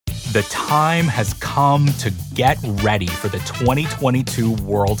The time has come to get ready for the 2022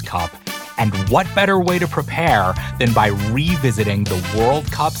 World Cup. And what better way to prepare than by revisiting the World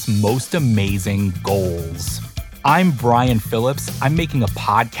Cup's most amazing goals? I'm Brian Phillips. I'm making a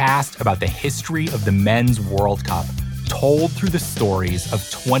podcast about the history of the Men's World Cup, told through the stories of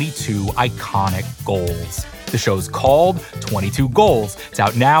 22 iconic goals. The show's called 22 Goals. It's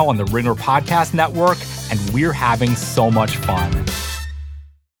out now on the Ringer Podcast Network, and we're having so much fun.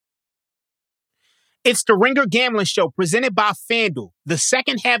 It's the Ringer Gambling Show presented by FanDuel. The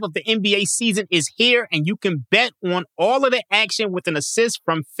second half of the NBA season is here, and you can bet on all of the action with an assist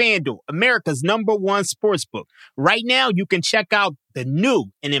from FanDuel, America's #1 sportsbook. Right now, you can check out the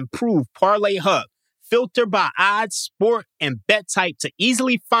new and improved Parlay Hub. Filter by odds, sport, and bet type to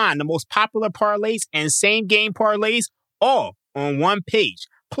easily find the most popular parlays and same-game parlays all on one page.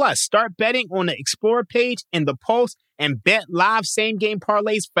 Plus, start betting on the Explorer page in the Pulse and bet live same-game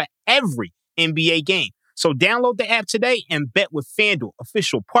parlays for every NBA game. So download the app today and bet with FanDuel,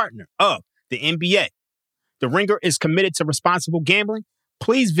 official partner of the NBA. The Ringer is committed to responsible gambling.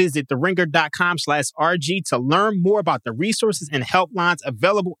 Please visit theringer.com/RG to learn more about the resources and helplines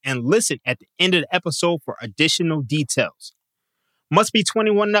available and listen at the end of the episode for additional details. Must be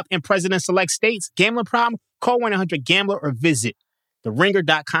 21 and up in present and select states. Gambling problem? Call 1-800-GAMBLER or visit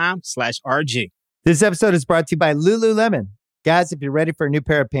theringer.com/RG. This episode is brought to you by Lululemon. Guys, if you're ready for a new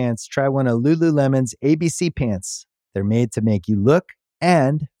pair of pants, try one of Lululemon's ABC pants. They're made to make you look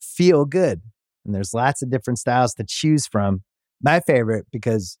and feel good. And there's lots of different styles to choose from. My favorite,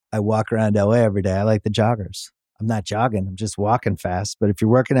 because I walk around LA every day, I like the joggers. I'm not jogging, I'm just walking fast. But if you're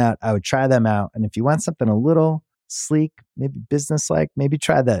working out, I would try them out. And if you want something a little sleek, maybe business-like, maybe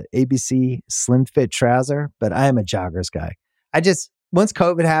try the ABC Slim Fit trouser. But I am a joggers guy. Once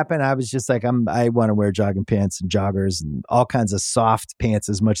COVID happened, I was just like, I want to wear jogging pants and joggers and all kinds of soft pants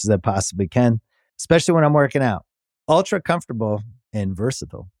as much as I possibly can, especially when I'm working out. Ultra comfortable and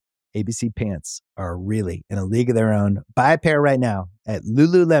versatile. ABC pants are really in a league of their own. Buy a pair right now at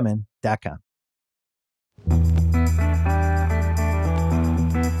Lululemon.com.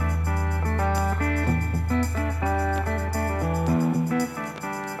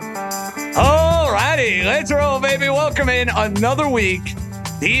 All righty, let's roll, baby. Welcome in another week.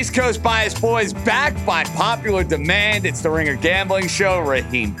 The East Coast Bias Boys back by popular demand. It's the Ringer Gambling Show.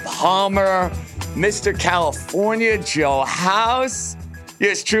 Raheem Palmer, Mr. California, Joe House.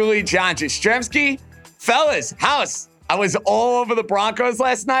 Yes, truly, John Jastrzemski. Fellas, House, I was all over the Broncos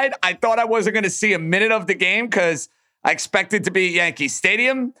last night. I thought I wasn't going to see a minute of the game because I expected to be at Yankee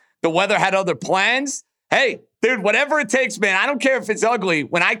Stadium. The weather had other plans. Hey, dude, whatever it takes, man. I don't care if it's ugly.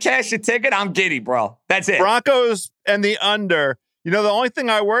 When I cash a ticket, I'm giddy, bro. That's it. Broncos and the under. You know, the only thing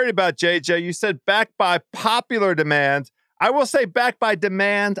I worried about, JJ, you said back by popular demand. I will say back by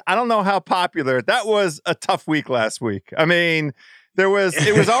demand. I don't know how popular. That was a tough week last week. I mean, it was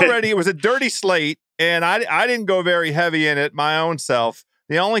a dirty slate, and I didn't go very heavy in it my own self.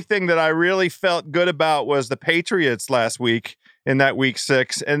 The only thing that I really felt good about was the Patriots last week in that week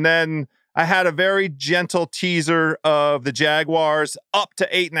 6. And then I had a very gentle teaser of the Jaguars up to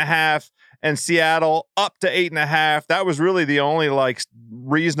 8.5 and Seattle up to 8.5. That was really the only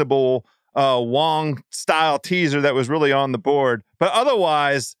reasonable Wong style teaser that was really on the board. But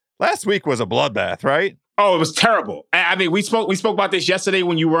otherwise, last week was a bloodbath, right? Oh, it was terrible. I mean, we spoke about this yesterday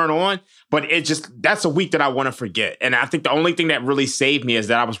when you weren't on, but that's a week that I want to forget. And I think the only thing that really saved me is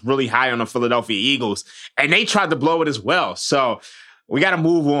that I was really high on the Philadelphia Eagles, and they tried to blow it as well. So we got to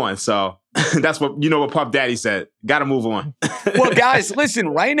move on. So that's what Puff Daddy said. Got to move on. Well, guys, listen,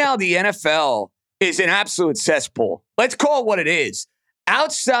 right now the NFL is an absolute cesspool. Let's call it what it is.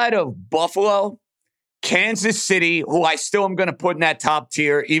 Outside of Buffalo, Kansas City, who I still am going to put in that top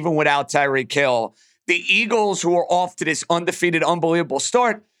tier, even without Tyreek Hill, the Eagles, who are off to this undefeated, unbelievable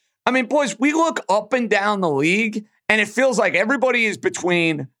start. I mean, boys, we look up and down the league, and it feels like everybody is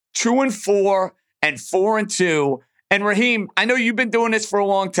between 2-4 and 4-2. And Raheem, I know you've been doing this for a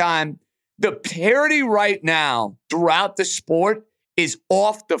long time. The parity right now throughout the sport is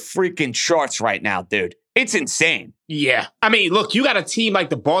off the freaking charts right now, dude. It's insane. Yeah. I mean, look, you got a team like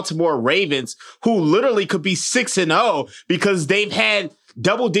the Baltimore Ravens who literally could be 6-0 because they've had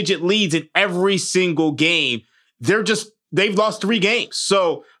double-digit leads in every single game. They've lost 3 games.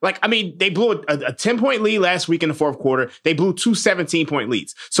 So, they blew a 10-point lead last week in the fourth quarter. They blew 2 17-point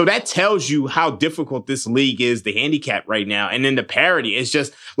leads. So that tells you how difficult this league is, the handicap right now. And then the parity is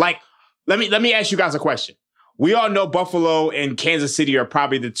just let me ask you guys a question. We all know Buffalo and Kansas City are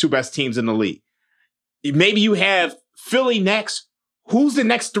probably the 2 best teams in the league. Maybe you have Philly next. Who's the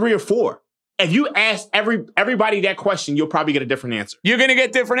next 3 or 4? if you ask everybody that question, you'll probably get a different answer. You're going to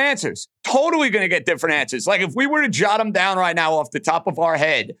get different answers. Totally going to get different answers. Like if we were to jot them down right now off the top of our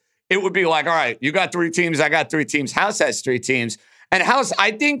head, it would be like, all right, you got 3 teams, I got 3 teams, House has 3 teams. And House,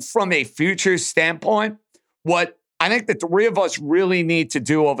 I think from a future standpoint, what I think the 3 of us really need to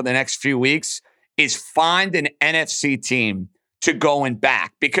do over the next few weeks is find an NFC team to go and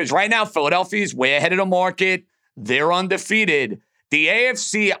back. Because right now, Philadelphia is way ahead of the market. They're undefeated. The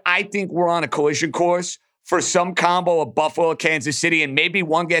AFC, I think we're on a collision course for some combo of Buffalo, Kansas City, and maybe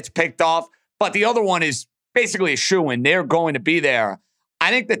one gets picked off, but the other one is basically a shoo-in. They're going to be there. I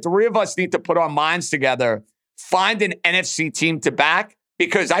think the 3 of us need to put our minds together, find an NFC team to back,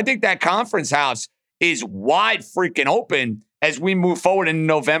 because I think that conference, House, is wide freaking open as we move forward in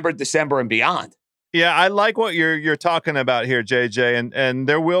November, December, and beyond. Yeah, I like what you're talking about here, JJ, and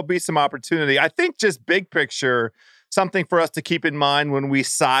there will be some opportunity. I think just big picture, something for us to keep in mind when we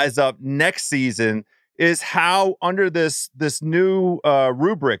size up next season is how under this new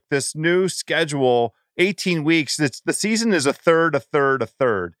rubric, this new schedule, 18 weeks, the season is a third.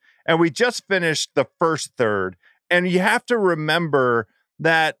 And we just finished the first third. And you have to remember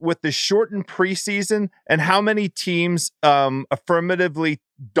that with the shortened preseason and how many teams affirmatively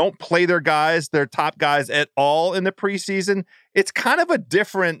don't play their top guys at all in the preseason, it's kind of a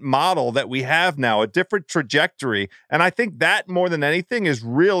different model that we have now, a different trajectory. And I think that more than anything is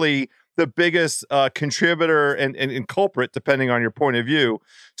really the biggest contributor and culprit, depending on your point of view,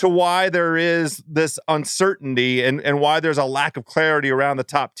 to why there is this uncertainty and why there's a lack of clarity around the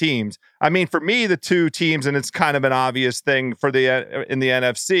top teams. I mean, for me, the 2 teams, and it's kind of an obvious thing for in the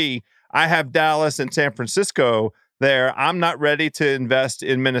NFC, I have Dallas and San Francisco there. I'm not ready to invest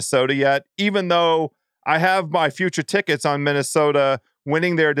in Minnesota yet, even though I have my future tickets on Minnesota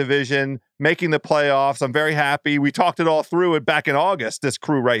winning their division, making the playoffs. I'm very happy. We talked it all through it back in August, this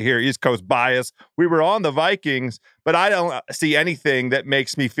crew right here, East Coast bias. We were on the Vikings, but I don't see anything that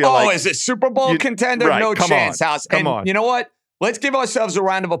makes me feel like... Oh, is it Super Bowl contender? Right, no chance, House. Come on. You know what? Let's give ourselves a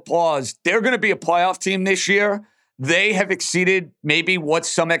round of applause. They're going to be a playoff team this year. They have exceeded maybe what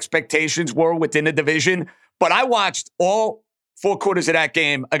some expectations were within the division. But I watched all 4 quarters of that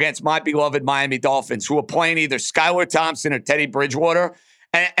game against my beloved Miami Dolphins, who were playing either Skylar Thompson or Teddy Bridgewater.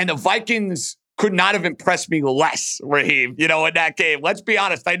 And the Vikings could not have impressed me less, Raheem, in that game. Let's be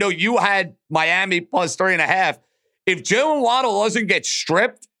honest. I know you had Miami plus 3.5. If Jalen Waddle doesn't get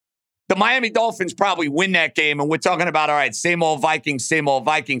stripped, the Miami Dolphins probably win that game. And we're talking about, all right, same old Vikings.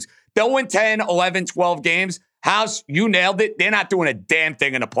 They'll win 10, 11, 12 games. House, you nailed it. They're not doing a damn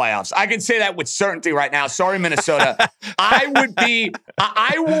thing in the playoffs. I can say that with certainty right now. Sorry, Minnesota.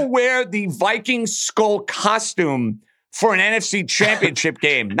 I will wear the Viking skull costume for an NFC championship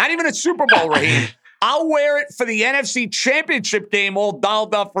game. Not even a Super Bowl, Raheem. I'll wear it for the NFC championship game, all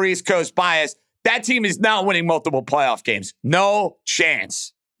dolled up for East Coast bias. That team is not winning multiple playoff games. No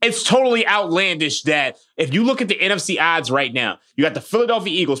chance. It's totally outlandish that if you look at the NFC odds right now, you got the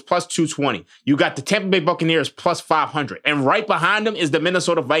Philadelphia Eagles plus 220. You got the Tampa Bay Buccaneers plus 500. And right behind them is the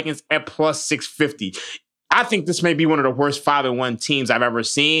Minnesota Vikings at plus 650. I think this may be one of the worst 5-1 teams I've ever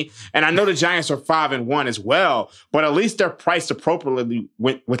seen. And I know the Giants are 5-1 as well, but at least they're priced appropriately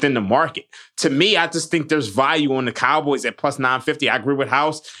within the market. To me, I just think there's value on the Cowboys at plus 950. I agree with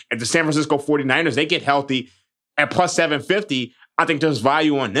House. If the San Francisco 49ers, they get healthy at plus 750, I think there's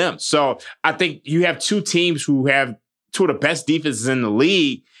value on them. So I think you have 2 teams who have 2 of the best defenses in the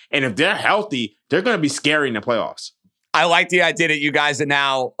league. And if they're healthy, they're going to be scary in the playoffs. I like the idea that you guys are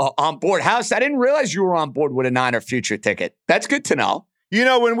now on board. House, I didn't realize you were on board with a Niner future ticket. That's good to know.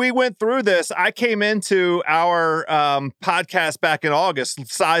 When we went through this, I came into our podcast back in August,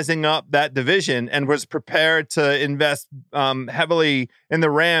 sizing up that division and was prepared to invest heavily in the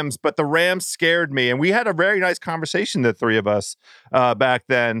Rams, but the Rams scared me. And we had a very nice conversation, the 3 of us back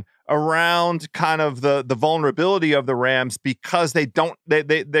then, around kind of the vulnerability of the Rams because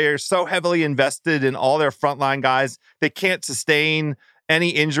they're so heavily invested in all their frontline guys. They can't sustain any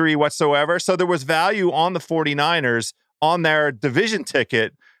injury whatsoever. So there was value on the 49ers on their division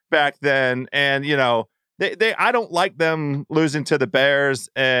ticket back then. And, I don't like them losing to the Bears,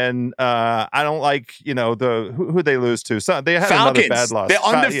 and I don't like, who they lose to. So they had Falcons. Another bad loss. They're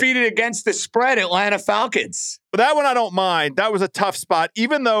undefeated against the spread, Atlanta Falcons. But that one I don't mind. That was a tough spot.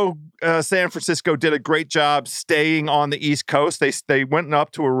 Even though San Francisco did a great job staying on the East Coast, they went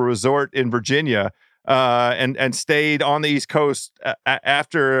up to a resort in Virginia and stayed on the East Coast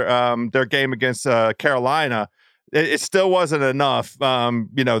after their game against Carolina. It still wasn't enough. And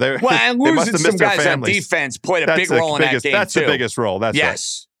losing some guys on defense played a big role in that game, That's too. the biggest role. That's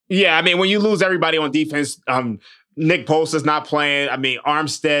yes. Right. Yeah, I mean, when you lose everybody on defense, Nick Bosa's not playing. I mean,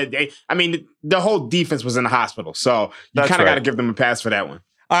 Armstead. The whole defense was in the hospital. So you kind of got to give them a pass for that one.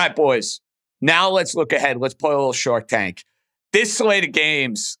 All right, boys. Now let's look ahead. Let's play a little Shark Tank. This slate of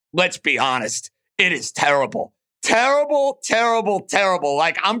games, let's be honest, it is terrible. Terrible, terrible, terrible.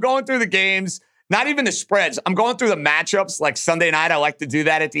 Like, I'm going through the games, not even the spreads. I'm going through the matchups. Like Sunday night, I like to do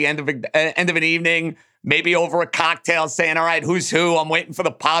that at the end of an evening, maybe over a cocktail, saying, all right, who's who? I'm waiting for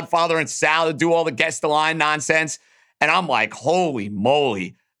the Podfather and Sal to do all the guest the line nonsense. And I'm like, holy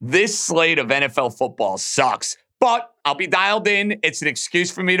moly, this slate of NFL football sucks. But I'll be dialed in. It's an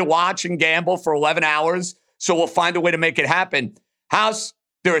excuse for me to watch and gamble for 11 hours. So we'll find a way to make it happen. House,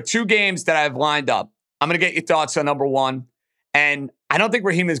 there are 2 games that I've lined up. I'm going to get your thoughts on number 1. And I don't think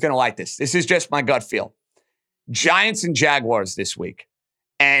Raheem is going to like this. This is just my gut feel. Giants and Jaguars this week.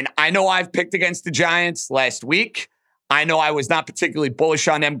 And I know I've picked against the Giants last week. I know I was not particularly bullish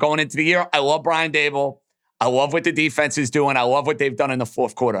on them going into the year. I love Brian Dable. I love what the defense is doing. I love what they've done in the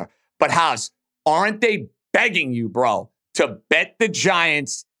fourth quarter. But House, aren't they begging you, bro, to bet the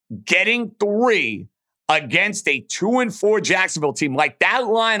Giants getting 3 against a 2-4 Jacksonville team? Like, that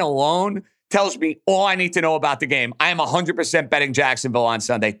line alone tells me all I need to know about the game. I am 100% betting Jacksonville on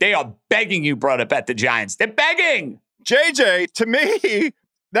Sunday. They are begging you, bro, to bet the Giants. They're begging. JJ, to me,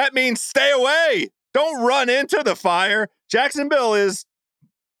 that means stay away. Don't run into the fire. Jacksonville is,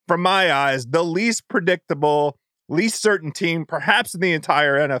 from my eyes, the least predictable, least certain team, perhaps in the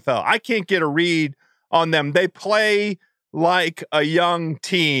entire NFL. I can't get a read on them. They play like a young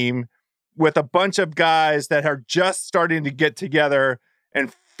team with a bunch of guys that are just starting to get together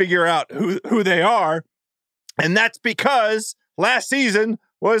and figure out who they are. And that's because last season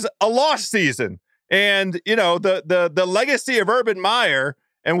was a lost season. And, you know, the legacy of Urban Meyer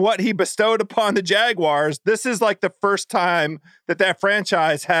and what he bestowed upon the Jaguars, this is like the first time that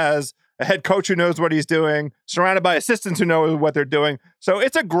franchise has a head coach who knows what he's doing, surrounded by assistants who know what they're doing. So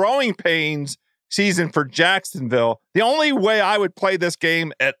it's a growing pains season for Jacksonville. The only way I would play this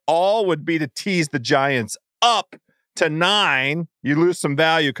game at all would be to tease the Giants up to 9. You lose some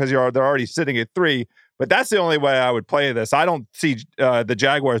value because they're already sitting at 3. But that's the only way I would play this. I don't see the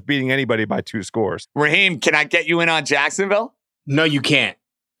Jaguars beating anybody by 2 scores. Raheem, can I get you in on Jacksonville? No, you can't.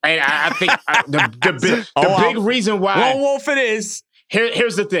 And I think the big reason why Lone Wolf it is.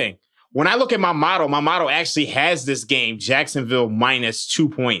 Here's the thing. When I look at my model actually has this game, Jacksonville minus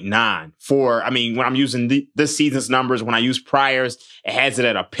 2.9 for, when I'm using this season's numbers, when I use priors, it has it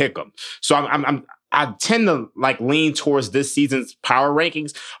at a pick'em. So I tend to lean towards this season's power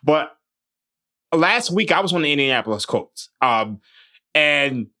rankings. But last week I was on the Indianapolis Colts. And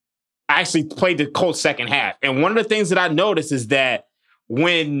I actually played the Colts second half. And one of the things that I noticed is that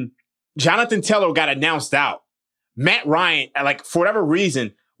when Jonathan Taylor got announced out, Matt Ryan, for whatever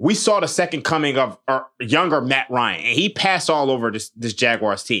reason, we saw the second coming of younger Matt Ryan, and he passed all over this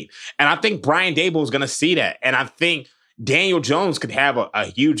Jaguars team. And I think Brian Dable is going to see that. And I think Daniel Jones could have a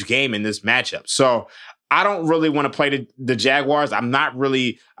huge game in this matchup. So I don't really want to play the Jaguars. I'm not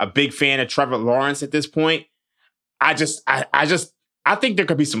really a big fan of Trevor Lawrence at this point. I think there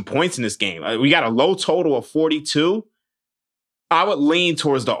could be some points in this game. We got a low total of 42. I would lean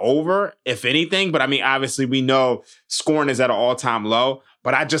towards the over, if anything. But obviously we know scoring is at an all-time low.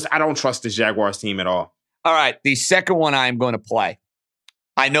 But I don't trust this Jaguars team at all. All right, the second one I'm going to play.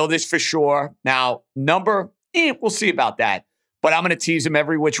 I know this for sure. Now, number, we'll see about that. But I'm going to tease them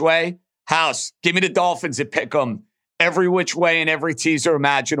every which way. House, give me the Dolphins at pick them every which way and every teaser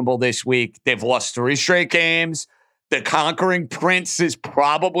imaginable this week. They've lost 3 straight games. The conquering prince is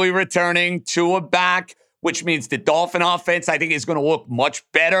probably returning to a back, which means the Dolphin offense, I think, is going to look much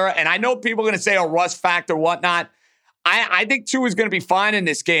better. And I know people are going to say a rust factor, whatnot. I think Tua is going to be fine in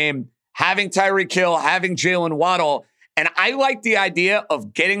this game, having Tyreek Hill, having Jalen Waddle. And I like the idea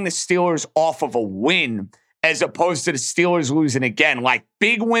of getting the Steelers off of a win as opposed to the Steelers losing again. Like,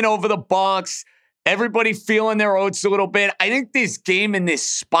 big win over the Bucs, everybody feeling their oats a little bit. I think this game in this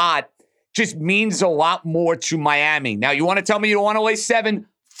spot just means a lot more to Miami. Now, you want to tell me you don't want to lay 7?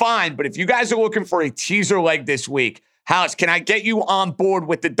 Fine. But if you guys are looking for a teaser leg this week, House, can I get you on board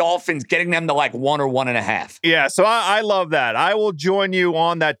with the Dolphins, getting them to 1 or 1.5? Yeah, so I love that. I will join you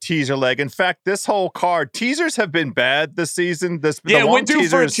on that teaser leg. In fact, this whole card, teasers have been bad this season. We're due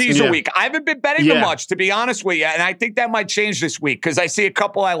for a teaser week. I haven't been betting them much, to be honest with you, and I think that might change this week because I see a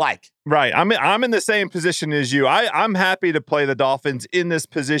couple I like. Right. I'm in the same position as you. I'm happy to play the Dolphins in this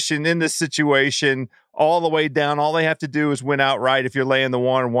position, in this situation, all the way down. All they have to do is win outright if you're laying the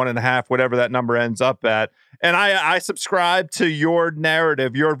 1 or 1.5, whatever that number ends up at. And I subscribe to your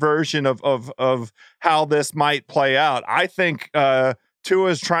narrative, your version of how this might play out. I think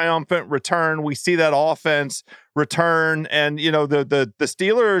Tua's triumphant return. We see that offense return. And, the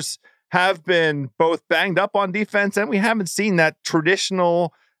Steelers have been both banged up on defense, and we haven't seen that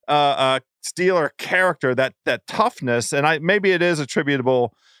traditional Steeler character, that toughness. And maybe it is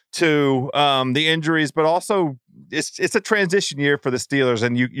attributable to the injuries, but also it's a transition year for the Steelers,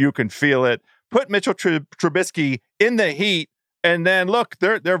 and you can feel it. Put Mitchell Trubisky in the heat, and then look,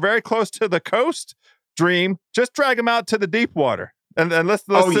 they're very close to the coast. Dream, just drag him out to the deep water, and let's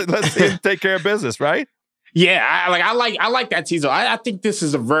see him take care of business, right? Yeah, I like that teaser. I think this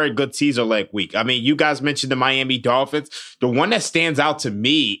is a very good teaser leg week. I mean, you guys mentioned the Miami Dolphins. The one that stands out to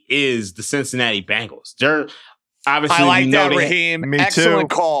me is the Cincinnati Bengals. They're obviously, I like that, Raheem. Me Excellent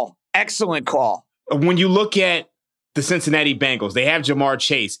too. call. Excellent call. When you look at the Cincinnati Bengals, they have Jamar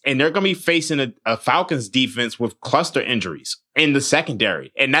Chase, and they're going to be facing a Falcons defense with cluster injuries in the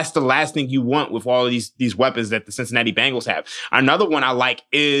secondary. And that's the last thing you want with all of these weapons that the Cincinnati Bengals have. Another one I like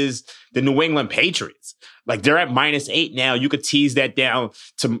is the New England Patriots. Like, they're at -8 now. You could tease that down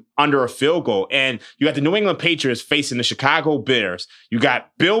to under a field goal. And you got the New England Patriots facing the Chicago Bears. You got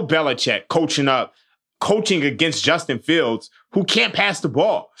Bill Belichick coaching against Justin Fields, who can't pass the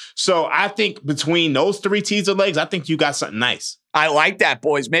ball. So I think between those three teaser legs, I think you got something nice. I like that,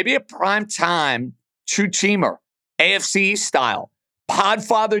 boys. Maybe a prime time two-teamer, AFC style.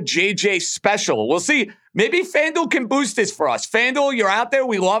 Podfather JJ special. We'll see. Maybe FanDuel can boost this for us. FanDuel, you're out there.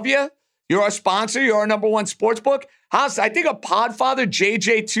 We love you. You're our sponsor. You're our number one sportsbook. House, I think a Podfather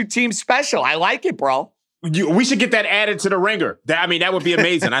JJ two-team special. I like it, bro. We should get that added to the ringer. That would be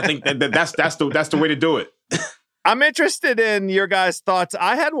amazing. I think that's the way to do it. I'm interested in your guys' thoughts.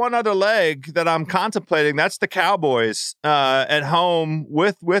 I had one other leg that I'm contemplating. That's the Cowboys at home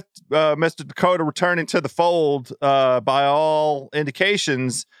with Mr. Dakota returning to the fold by all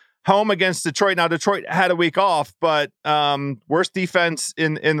indications. Home against Detroit. Now, Detroit had a week off, but worst defense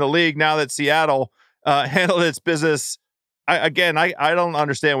in the league now that Seattle handled its business. I don't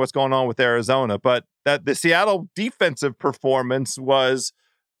understand what's going on with Arizona, but that the Seattle defensive performance was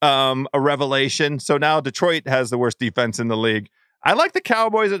a revelation. So now Detroit has the worst defense in the league. I like the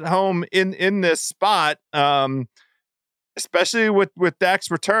Cowboys at home in this spot, especially with Dak's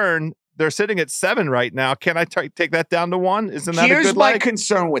return. They're sitting at 7 right now. Can I take that down to 1? Isn't that a good leg? Here's my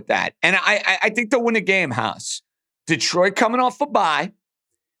concern with that. And I think they'll win a game, House. Detroit coming off a bye.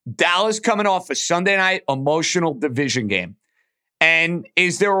 Dallas coming off a Sunday night emotional division game. And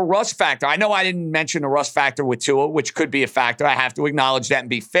is there a rust factor? I know I didn't mention the rust factor with Tua, which could be a factor. I have to acknowledge that and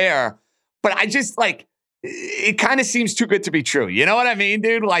be fair. But I just it kind of seems too good to be true. You know what I mean,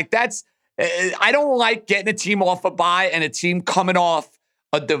 dude? I don't like getting a team off a bye and a team coming off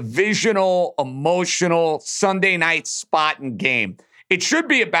a divisional, emotional Sunday night spot and game. It should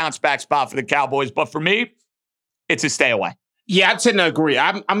be a bounce back spot for the Cowboys. But for me, it's a stay away. Yeah, I tend to agree.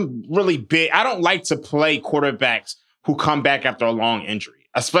 I'm really big. I don't like to play quarterbacks who come back after a long injury,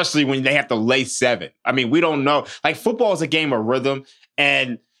 especially when they have to lay 7. I mean, we don't know. Like, football is a game of rhythm,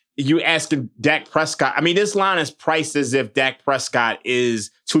 and you asking Dak Prescott. I mean, this line is priced as if Dak Prescott is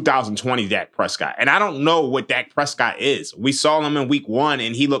 2020 Dak Prescott, and I don't know what Dak Prescott is. We saw him in week 1,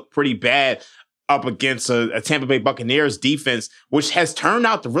 and he looked pretty bad up against a Tampa Bay Buccaneers defense, which has turned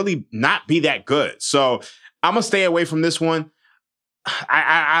out to really not be that good. So I'm going to stay away from this one.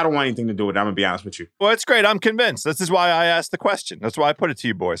 I don't want anything to do with it. I'm going to be honest with you. Well, it's great. I'm convinced. This is why I asked the question. That's why I put it to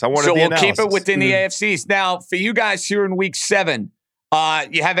you boys. I wanted the analysis. So we'll keep it within the AFCs. Now, for you guys here in week 7,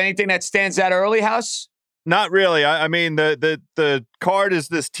 you have anything that stands out early, House? Not really. I mean, the card is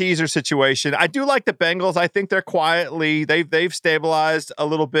this teaser situation. I do like the Bengals. I think they're quietly, they've stabilized a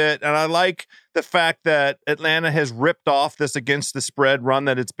little bit. And I like the fact that Atlanta has ripped off this against the spread run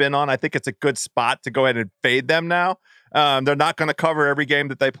that it's been on. I think it's a good spot to go ahead and fade them now. They're not going to cover every game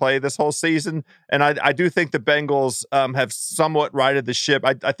that they play this whole season. And I do think the Bengals have somewhat righted the ship.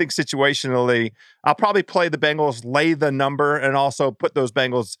 I think situationally, I'll probably play the Bengals, lay the number, and also put those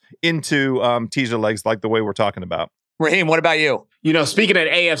Bengals into teaser legs like the way we're talking about. Raheem, what about you? You know, speaking of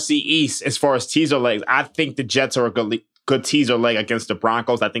AFC East, as far as teaser legs, I think the Jets are a good teaser leg against the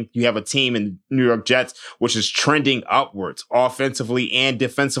Broncos. I think you have a team in New York Jets, which is trending upwards offensively and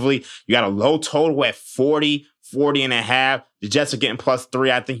defensively. You got a low total at 40.5. The Jets are getting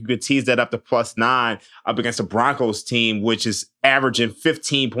 +3. I think you could tease that up to +9 up against the Broncos team, which is averaging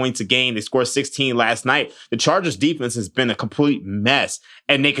 15 points a game. They scored 16 last night. The Chargers defense has been a complete mess,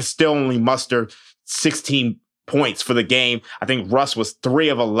 and they can still only muster 16 points for the game. I think Russ was 3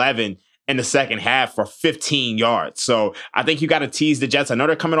 of 11 in the second half for 15 yards. So I think you got to tease the Jets. I know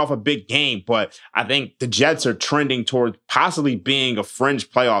they're coming off a big game, but I think the Jets are trending toward possibly being a fringe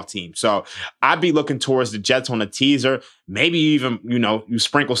playoff team. So I'd be looking towards the Jets on a teaser. Maybe even, you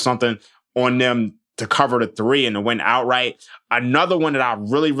sprinkle something on them to cover the 3 and to win outright. Another one that I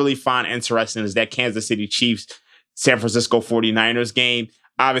really, really find interesting is that Kansas City Chiefs, San Francisco 49ers game.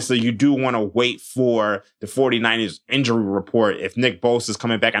 Obviously, you do want to wait for the 49ers injury report if Nick Bosa is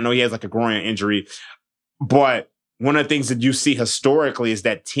coming back. I know he has like a groin injury, but one of the things that you see historically is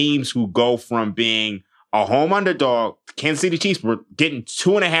that teams who go from being a home underdog, Kansas City Chiefs were getting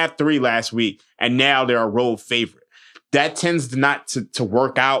 2.5, 3 last week, and now they're a road favorite. That tends not to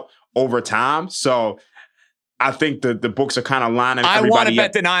work out over time. So I think the books are kind of lining everybody up. I want to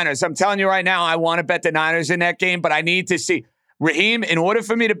bet the Niners. I'm telling you right now, I want to bet the Niners in that game, but I need to see. Raheem, in order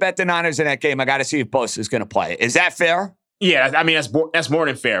for me to bet the Niners in that game, I got to see if Bosa is going to play. Is that fair? Yeah, I mean, that's more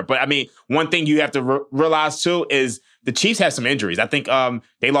than fair. But I mean, one thing you have to realize too is the Chiefs have some injuries. I think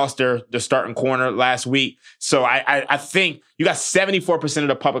they lost their starting corner last week. So I think you got 74% of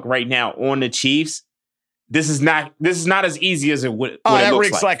the public right now on the Chiefs. This is not as easy as it would. Oh, that looks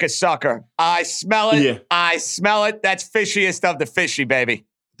reeks like a sucker. I smell it. Yeah. I smell it. That's fishiest of the fishy, baby.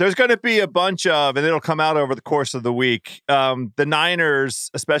 There's going to be a bunch of, and it'll come out over the course of the week. The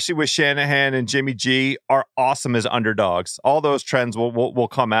Niners, especially with Shanahan and Jimmy G, are awesome as underdogs. All those trends will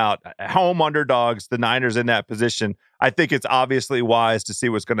come out. Home underdogs, the Niners in that position. I think it's obviously wise to see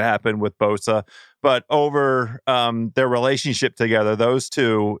what's going to happen with Bosa. But over their relationship together, those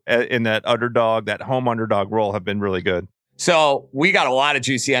two in that home underdog role have been really good. So we got a lot of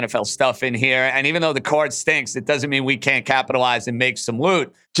juicy NFL stuff in here. And even though the card stinks, it doesn't mean we can't capitalize and make some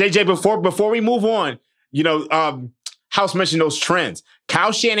loot. JJ, before we move on, House mentioned those trends.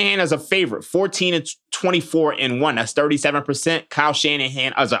 Kyle Shanahan as a favorite, 14-24-1. That's 37%. Kyle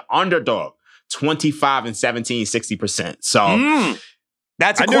Shanahan as an underdog, 25-17, 60%. So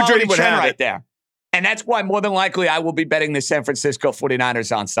that's a quality trend right there. And that's why more than likely I will be betting the San Francisco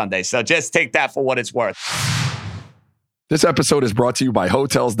 49ers on Sunday. So just take that for what it's worth. This episode is brought to you by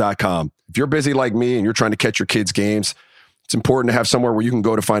Hotels.com. If you're busy like me and you're trying to catch your kids' games, it's important to have somewhere where you can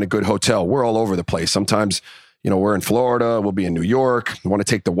go to find a good hotel. We're all over the place. Sometimes, we're in Florida, we'll be in New York. You want to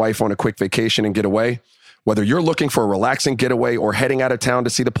take the wife on a quick vacation and get away? Whether you're looking for a relaxing getaway or heading out of town to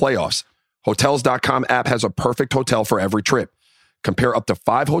see the playoffs, Hotels.com app has a perfect hotel for every trip. Compare up to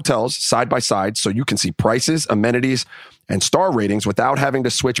 5 hotels side by side so you can see prices, amenities, and star ratings without having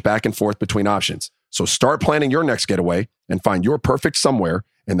to switch back and forth between options. So start planning your next getaway and find your perfect somewhere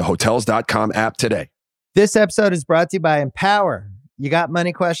in the Hotels.com app today. This episode is brought to you by Empower. You got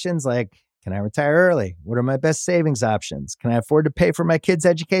money questions like, can I retire early? What are my best savings options? Can I afford to pay for my kids'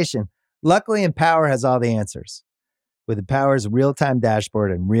 education? Luckily, Empower has all the answers. With Empower's real-time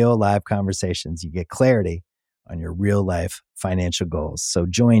dashboard and real live conversations, you get clarity on your real life financial goals. So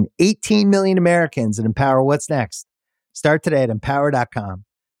join 18 million Americans and empower what's next. Start today at empower.com.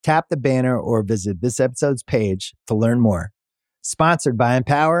 Tap the banner or visit this episode's page to learn more. Sponsored by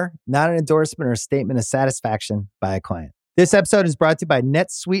Empower, not an endorsement or a statement of satisfaction by a client. This episode is brought to you by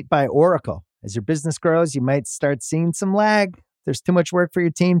NetSuite by Oracle. As your business grows, you might start seeing some lag. There's too much work for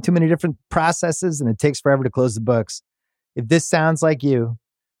your team, too many different processes, and it takes forever to close the books. If this sounds like you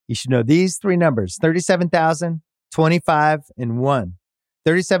should know these 3 numbers: 37,000, 25, and 1.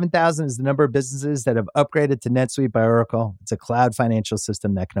 37,000 is the number of businesses that have upgraded to NetSuite by Oracle. It's a cloud financial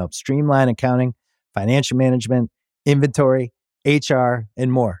system that can help streamline accounting, financial management, inventory, HR,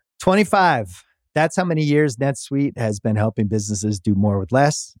 and more. 25, that's how many years NetSuite has been helping businesses do more with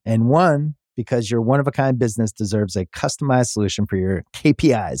less. And 1, because your one-of-a-kind business deserves a customized solution for your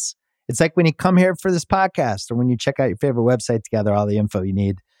KPIs. It's like when you come here for this podcast or when you check out your favorite website to gather all the info you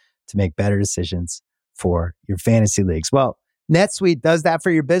need to make better decisions for your fantasy leagues. Well, NetSuite does that for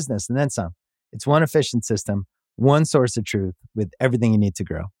your business and then some. It's one efficient system, one source of truth with everything you need to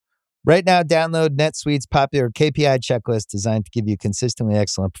grow. Right now, download NetSuite's popular KPI checklist designed to give you consistently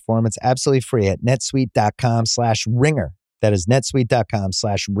excellent performance absolutely free at netsuite.com/ringer. That is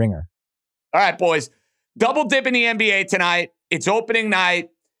netsuite.com/ringer. All right, boys. Double dip in the NBA tonight. It's opening night.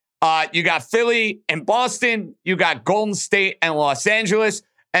 You got Philly and Boston. You got Golden State and Los Angeles.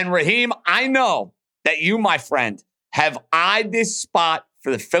 And Raheem, I know that you, my friend, have eyed this spot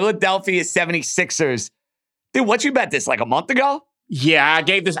for the Philadelphia 76ers. Dude, what you bet this like a month ago? Yeah, I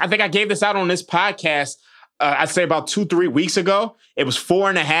think I gave this out on this podcast, I'd say about 2-3 weeks ago. It was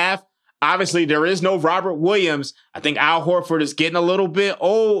 4.5. Obviously, there is no Robert Williams. I think Al Horford is getting a little bit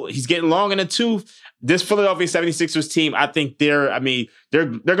old. He's getting long in the tooth. This Philadelphia 76ers team, I think they're going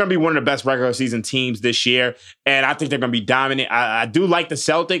to be one of the best regular season teams this year. And I think they're going to be dominant. I do like the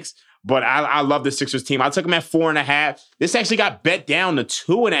Celtics, But I love the Sixers team. I took them at 4.5. This actually got bet down to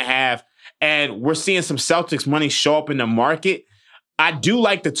 2.5. And we're seeing some Celtics money show up in the market. I do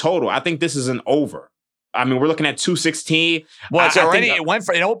like the total. I think this is an over. I mean, we're looking at 216. Well, it's it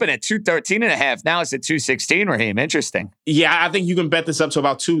opened at 213.5. Now it's at 216, Raheem. Interesting. Yeah, I think you can bet this up to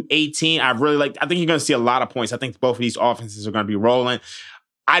about 218. I think you're going to see a lot of points. I think both of these offenses are going to be rolling.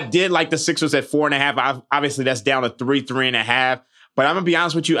 I did like the Sixers at 4.5. Obviously, that's down to 3.5. But I'm going to be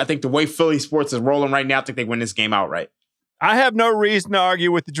honest with you. I think the way Philly sports is rolling right now, I think they win this game outright. I have no reason to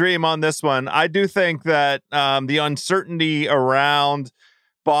argue with the Dream on this one. I do think that the uncertainty around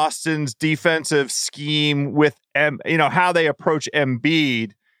Boston's defensive scheme with how they approach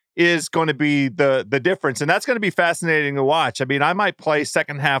Embiid is going to be the difference, and that's going to be fascinating to watch. I mean, I might play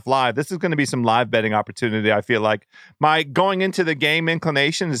second half live. This is going to be some live betting opportunity. I feel like my going into the game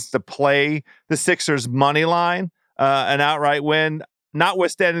inclination is to play the Sixers money line, an outright win.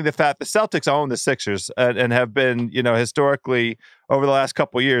 Notwithstanding the fact the Celtics own the Sixers and have been, historically over the last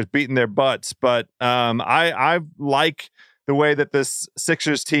couple of years beating their butts. But I like the way that this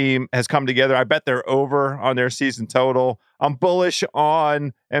Sixers team has come together. I bet they're over on their season total. I'm bullish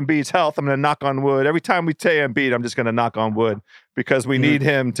on Embiid's health. I'm going to knock on wood. Every time we say Embiid, I'm just going to knock on wood because we need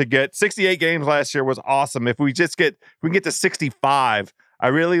him to get 68 games last year was awesome. If we can get to 65, I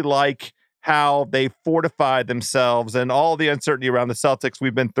really like how they fortified themselves and all the uncertainty around the Celtics.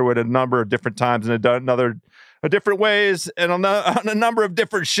 We've been through it a number of different times and different ways and on a number of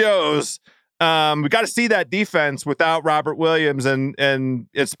different shows. We got to see that defense without Robert Williams and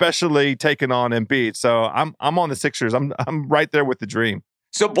especially taking on Embiid. So I'm on the Sixers. I'm right there with the Dream.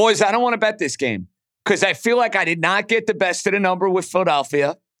 So boys, I don't want to bet this game because I feel like I did not get the best of the number with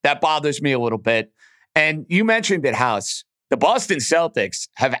Philadelphia. That bothers me a little bit. And you mentioned it, House. The Boston Celtics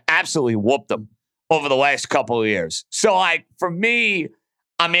have absolutely whooped them over the last couple of years. So, for me,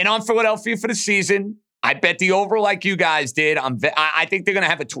 I'm in on Philadelphia for the season. I bet the over like you guys did. I think they're going to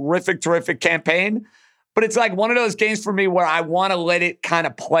have a terrific, terrific campaign. But it's like one of those games for me where I want to let it kind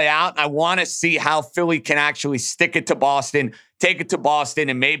of play out. I want to see how Philly can actually stick it to Boston, take it to Boston,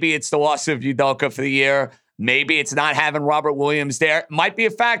 and maybe it's the loss of Udoka for the year. Maybe it's not having Robert Williams there. Might be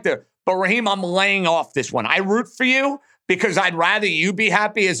a factor. But, Raheem, I'm laying off this one. I root for you because I'd rather you be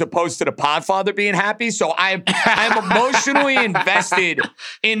happy as opposed to the Podfather being happy. So I'm emotionally invested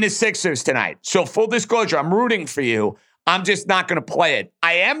in the Sixers tonight. So full disclosure, I'm rooting for you. I'm just not going to play it.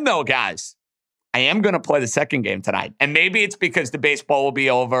 I am, though, guys. I am going to play the second game tonight. And maybe it's because the baseball will be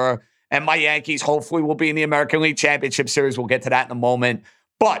over and my Yankees hopefully will be in the American League Championship Series. We'll get to that in a moment.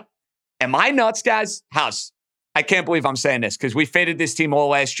 But am I nuts, guys? House, I can't believe I'm saying this because we faded this team all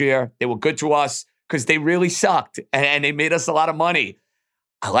last year. They were good to us because they really sucked and they made us a lot of money.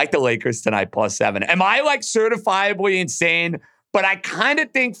 I like the Lakers tonight, +7. Am I certifiably insane? But I kind of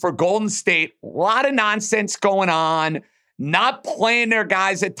think for Golden State, a lot of nonsense going on, not playing their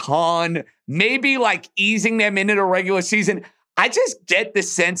guys a ton, maybe easing them into the regular season. I just get the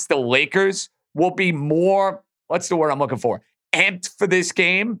sense the Lakers will be more, what's the word I'm looking for, amped for this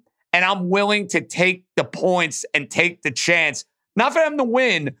game. And I'm willing to take the points and take the chance, not for them to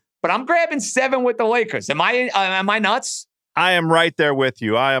win, but I'm grabbing 7 with the Lakers. Am I nuts? I am right there with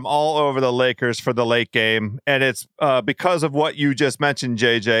you. I am all over the Lakers for the late game. And it's because of what you just mentioned,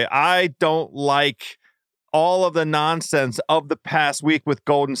 JJ. I don't like all of the nonsense of the past week with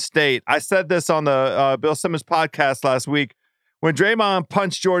Golden State. I said this on the Bill Simmons podcast last week. When Draymond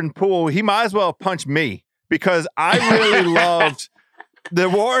punched Jordan Poole, he might as well punch me because I really loved the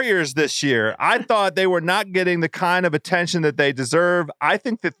Warriors this year. I thought they were not getting the kind of attention that they deserve. I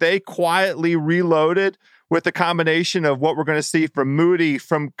think that they quietly reloaded with the combination of what we're going to see from Moody,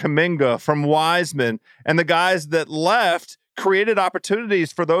 from Kuminga, from Wiseman, and the guys that left created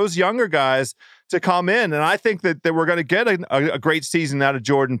opportunities for those younger guys to come in. And I think that we're going to get a great season out of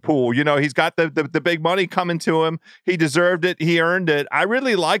Jordan Poole. He's got the big money coming to him. He deserved it. He earned it. I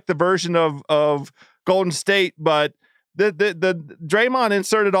really like the version of Golden State, but the Draymond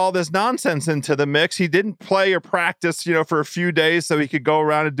inserted all this nonsense into the mix. He didn't play or practice, for a few days so he could go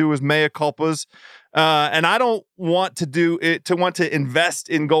around and do his mea culpas. And I don't want to invest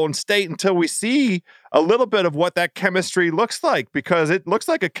in Golden State until we see a little bit of what that chemistry looks like, because it looks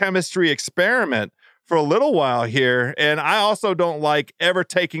like a chemistry experiment for a little while here. And I also don't like ever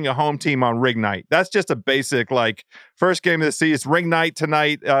taking a home team on ring night. That's just a basic, first game of the season, ring night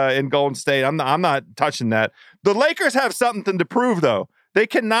tonight in Golden State. I'm not touching that. The Lakers have something to prove, though. They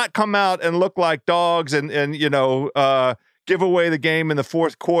cannot come out and look like dogs and give away the game in the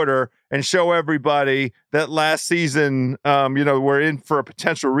fourth quarter and show everybody that last season, we're in for a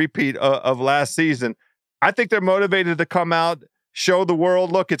potential repeat of last season. I think they're motivated to come out show the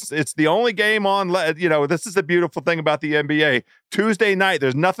world, look, it's the only game on, this is the beautiful thing about the NBA. Tuesday night,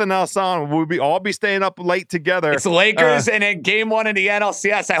 there's nothing else on. We'll all be staying up late together. It's Lakers and then game 1 in the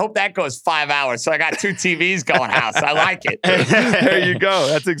NLCS. I hope that goes 5 hours. So I got 2 TVs going house. I like it. There you go.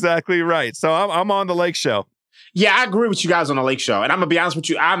 That's exactly right. So I'm on the Lake Show. Yeah, I agree with you guys on the Lake Show. And I'm going to be honest with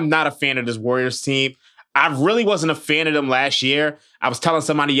you, I'm not a fan of this Warriors team. I really wasn't a fan of them last year. I was telling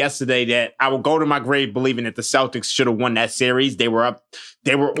somebody yesterday that I will go to my grave believing that the Celtics should have won that series. They were on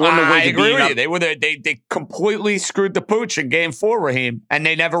the way to being up. I agree with you. They were there. They completely screwed the pooch in game 4, Raheem, and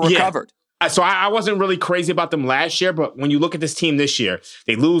they never recovered. Yeah. So I wasn't really crazy about them last year, but when you look at this team this year,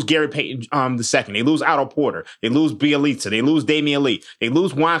 they lose Gary Payton II. They lose Otto Porter. They lose Bielitsa. They lose Damian Lee. They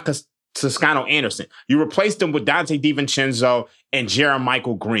lose Juan Toscano Anderson. You replace them with Dante DiVincenzo and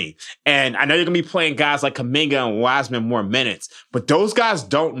Jeremichael Green. And I know you're going to be playing guys like Kuminga and Wiseman more minutes, but those guys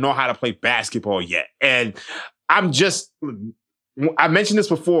don't know how to play basketball yet. And I mentioned this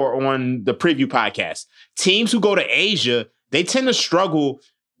before on the preview podcast. Teams who go to Asia, they tend to struggle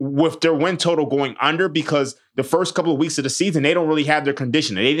with their win total going under because the first couple of weeks of the season, they don't really have their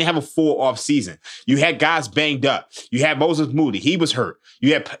conditioning. They didn't have a full off season. You had guys banged up. You had Moses Moody. He was hurt.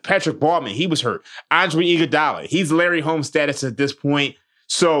 You had Patrick Baldwin. He was hurt. Andre Iguodala. He's Larry Holmes status at this point.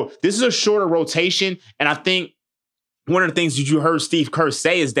 So this is a shorter rotation. And I think one of the things that you heard Steve Kerr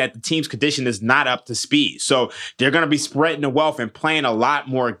say is that the team's condition is not up to speed. So they're going to be spreading the wealth and playing a lot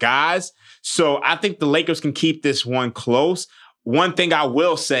more guys. So I think the Lakers can keep this one close. One thing I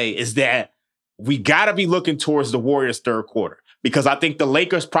will say is that we got to be looking towards the Warriors' third quarter because I think the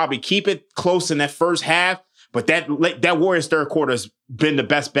Lakers probably keep it close in that first half, but that Warriors' third quarter has been the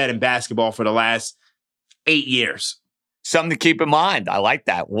best bet in basketball for the last 8 years. Something to keep in mind. I like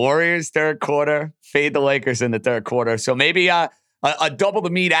that. Warriors third quarter, fade the Lakers in the third quarter. So maybe a double the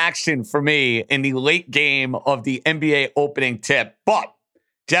meat action for me in the late game of the NBA opening tip. But,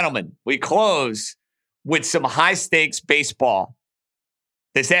 gentlemen, we close with some high-stakes baseball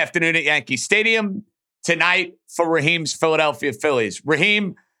this afternoon at Yankee Stadium, tonight for Raheem's Philadelphia Phillies.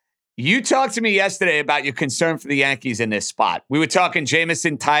 Raheem, you talked to me yesterday about your concern for the Yankees in this spot. We were talking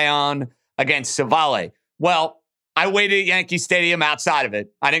Jameson Taillon against Savale. Well, I waited at Yankee Stadium outside of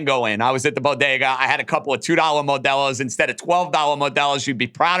it. I didn't go in. I was at the bodega. I had a couple of $2 Modelos instead of $12 Modelos. You'd be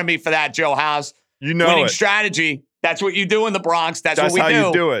proud of me for that, Joe House. You know winning it. Strategy. That's what you do in the Bronx. That's what we how do.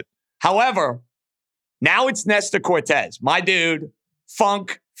 you do it. However, now it's Nestor Cortez, my dude,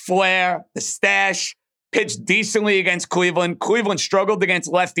 Funk, Flair, the stash, pitched decently against Cleveland. Cleveland struggled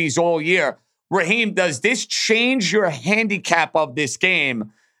against lefties all year. Raheem, does this change your handicap of this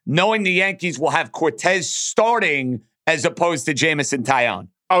game, knowing the Yankees will have Cortez starting as opposed to Jameson Taillon?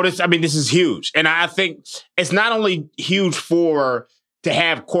 Oh, this is huge. And I think it's not only huge to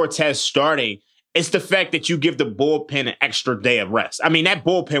have Cortez starting, it's the fact that you give the bullpen an extra day of rest. I mean, that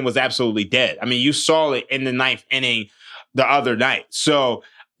bullpen was absolutely dead. I mean, you saw it in the 9th inning the other night. So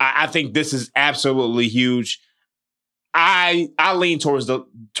I think this is absolutely huge. I lean towards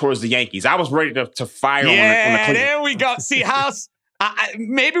the Yankees. I was ready to fire on the Cleveland. There we go. See, House,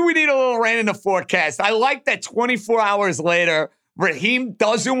 maybe we need a little rain in the forecast. I like that 24 hours later, Raheem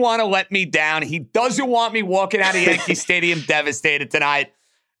doesn't want to let me down. He doesn't want me walking out of Yankee Stadium devastated tonight.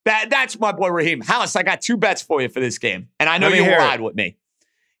 That's my boy Raheem. House, I got 2 bets for you for this game, and I know you'll ride with me.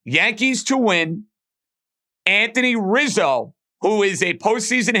 Yankees to win. Anthony Rizzo, who is a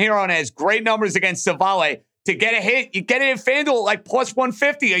postseason hero and has great numbers against Savale, to get a hit. You get it at FanDuel like plus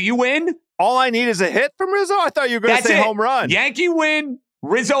 150. Are you in? All I need is a hit from Rizzo? I thought you were going to say home run. Yankee win,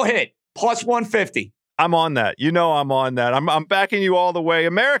 Rizzo hit, plus 150. I'm on that. You know I'm on that. I'm backing you all the way.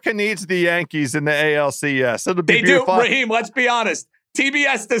 America needs the Yankees in the ALCS. It'll be beautiful. They do, Raheem, let's be honest.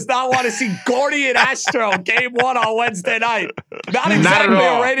 TBS does not want to see Guardian Astro game 1 on Wednesday night. Not exactly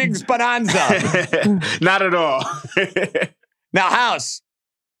a ratings bonanza. Not at all. Now, House,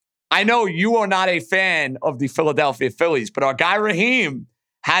 I know you are not a fan of the Philadelphia Phillies, but our guy Raheem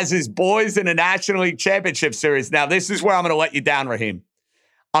has his boys in the National League Championship Series. Now, this is where I'm going to let you down, Raheem.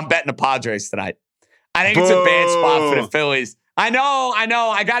 I'm betting the Padres tonight. I think it's a bad spot for the Phillies. I know.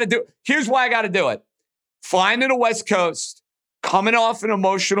 I got to do it. Here's why I got to do it. Flying to the West Coast, coming off an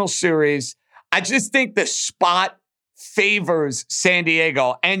emotional series. I just think the spot favors San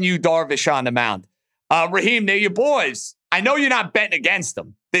Diego and Yu Darvish on the mound. Raheem, they're your boys. I know you're not betting against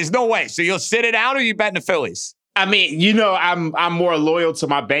them. There's no way. So you'll sit it out or you betting the Phillies? I mean, I'm more loyal to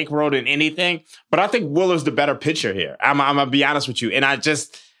my bankroll than anything, but I think Willer's the better pitcher here. I'm gonna be honest with you. And I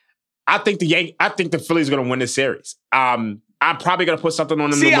think the Phillies are gonna win this series. I'm probably going to put something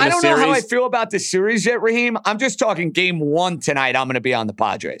on them to win the series. I don't know how I feel about this series yet, Raheem. I'm just talking game 1 tonight. I'm going to be on the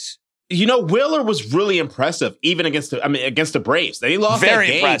Padres. Wheeler was really impressive, even against the Braves. They lost very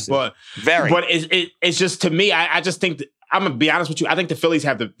that game, impressive. but it's just, to me, I just think I'm gonna be honest with you. I think the Phillies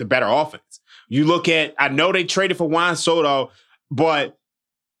have the better offense. You look at, I know they traded for Juan Soto, but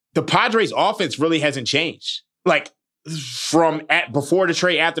the Padres' offense really hasn't changed. Like from before the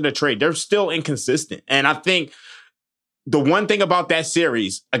trade, after the trade, they're still inconsistent. And I think the one thing about that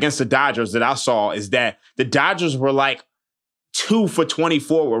series against the Dodgers that I saw is that the Dodgers were like 2 for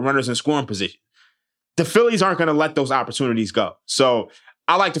 24 with runners in scoring position. The Phillies aren't going to let those opportunities go. So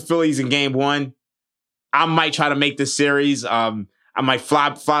I like the Phillies in game 1. I might try to make this series. I might fly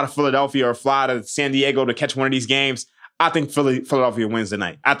to Philadelphia or fly to San Diego to catch one of these games. I think Philadelphia wins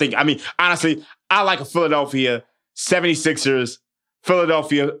tonight. Honestly, I like a Philadelphia 76ers,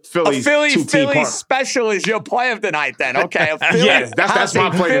 Philadelphia Phillies. A Philly special is your play of the night then. Okay. Yes, that's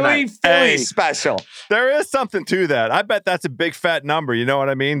my play tonight. Philly special. There is something to that. I bet that's a big fat number. You know what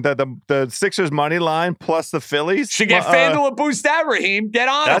I mean? The Sixers money line plus the Phillies. Should get FanDuel a boost that, Raheem. Get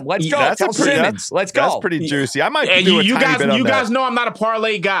on him. Let's go. Tell Simmons. Let's go. That's pretty juicy. I might and do you a tiny bit on You that. guys know I'm not a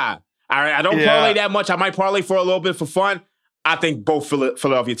parlay guy. All right, I don't parlay that much. I might parlay for a little bit for fun. I think both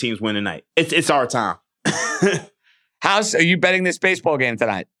Philadelphia teams win tonight. It's our time. Are you betting this baseball game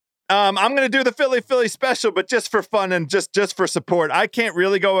tonight? I'm going to do the Philly special, but just for fun and just for support. I can't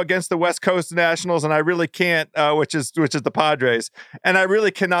really go against the West Coast Nationals, and I really can't, which is the Padres. And I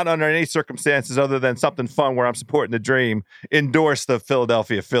really cannot, under any circumstances other than something fun where I'm supporting the dream, endorse the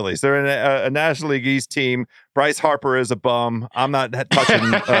Philadelphia Phillies. They're in a National League East team. Bryce Harper is a bum. I'm not touching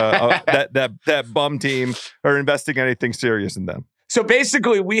that bum team or investing anything serious in them. So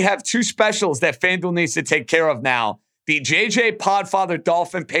basically, we have 2 specials that FanDuel needs to take care of now. The JJ Podfather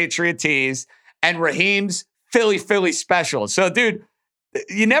Dolphin Patriot tease and Raheem's Philly special. So, dude,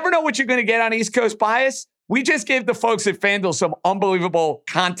 you never know what you're going to get on East Coast Bias. We just gave the folks at FanDuel some unbelievable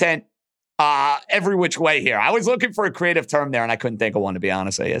content every which way here. I was looking for a creative term there, and I couldn't think of one, to be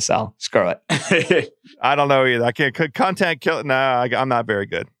honest with you. So, screw it. I don't know either. I can't content kill. No, I'm not very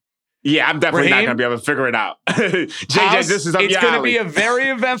good. Yeah, I'm definitely not going to be able to figure it out. JJ, this is up your alley. It's going to be a very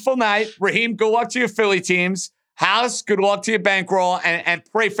eventful night. Raheem, good luck to your Philly teams. House, good luck to your bankroll, and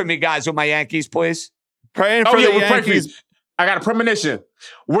pray for me, guys, with my Yankees, please. Praying for the Yankees. I got a premonition.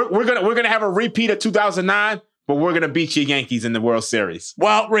 We're gonna have a repeat of 2009, but we're gonna beat your Yankees in the World Series.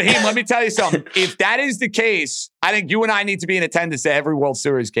 Well, Raheem, let me tell you something. If that is the case, I think you and I need to be in attendance at every World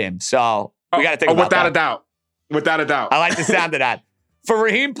Series game. So we got to think about that. Without a doubt. I like the sound of that. For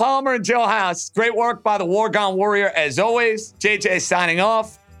Raheem Palmer and Joe House, great work by the War Gone Warrior as always. JJ signing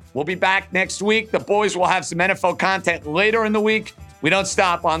off. We'll be back next week. The boys will have some NFL content later in the week. We don't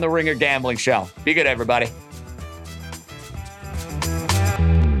stop on the Ringer Gambling Show. Be good, everybody.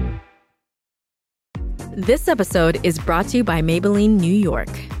 This episode is brought to you by Maybelline New York.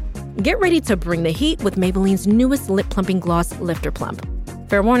 Get ready to bring the heat with Maybelline's newest lip plumping gloss, Lifter Plump.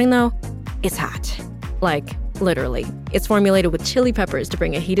 Fair warning though, it's hot. Like, literally. It's formulated with chili peppers to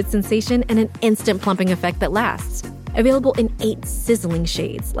bring a heated sensation and an instant plumping effect that lasts. Available in 8 sizzling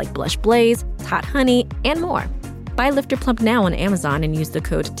shades like Blush Blaze, Hot Honey, and more. Buy Lifter Plump now on Amazon and use the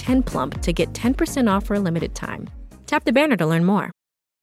code 10PLUMP to get 10% off for a limited time. Tap the banner to learn more.